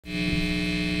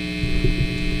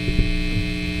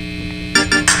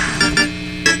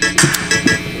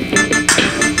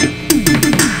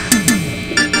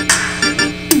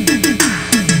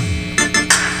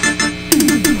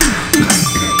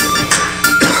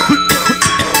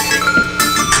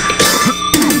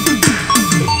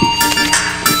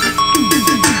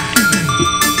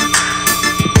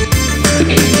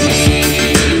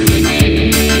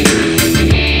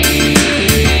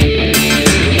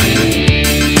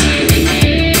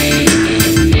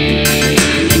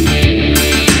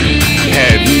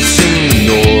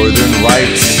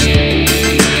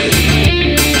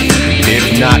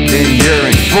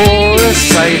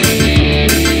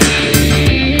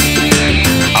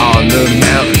On the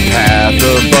mountain path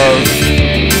above,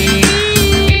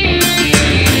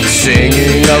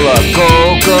 singing A La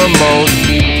Cocamode.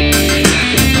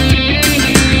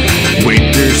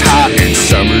 Winter's hot and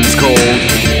summer's cold.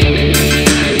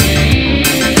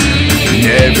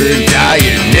 Never die,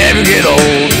 you never get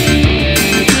old.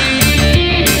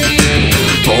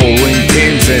 Bowling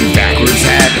pins and backwards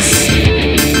hats,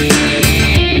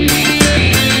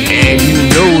 and you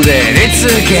know that it's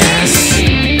a gas.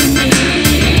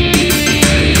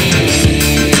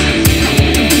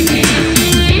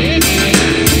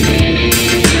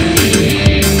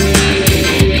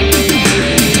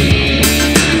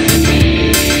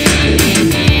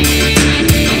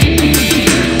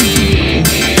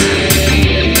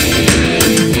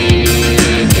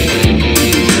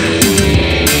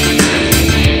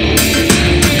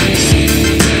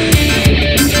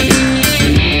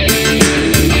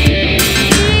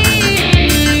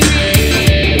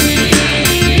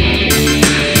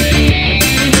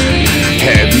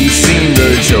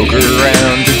 Joke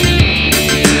around,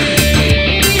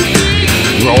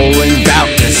 rolling bout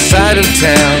the side of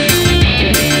town.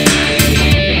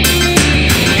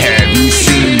 Have you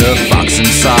seen the fox in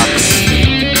socks?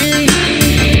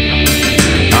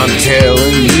 I'm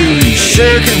telling you, he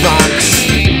sure can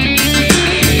box.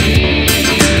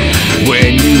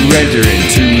 When you enter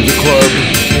into the club,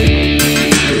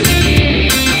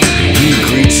 he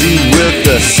greets you with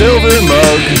a silver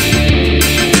mug.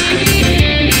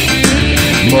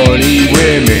 Money,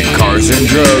 women, cars, and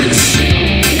drugs.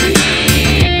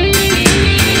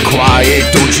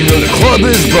 Quiet, don't you know the club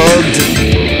is bugged?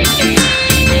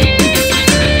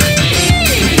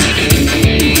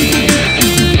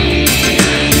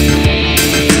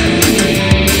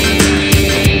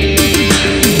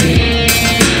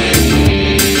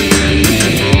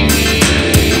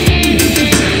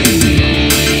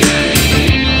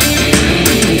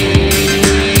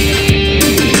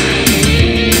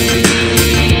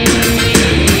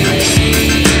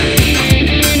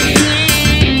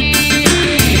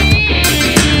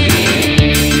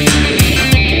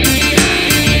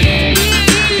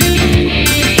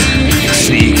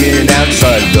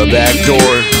 Outside the back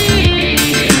door,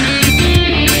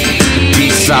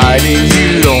 deciding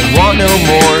you don't want no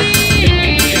more.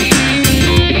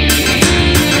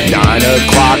 9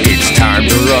 o'clock, it's time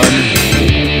to run.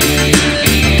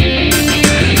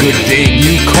 Good thing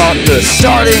you caught the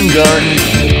starting gun.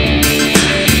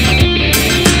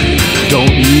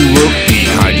 Don't you look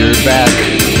behind your back.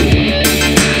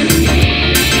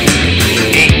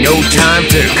 Ain't no time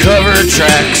to cover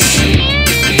tracks.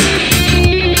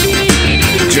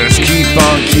 Just keep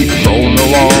rolling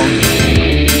along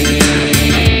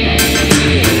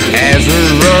as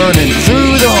we're running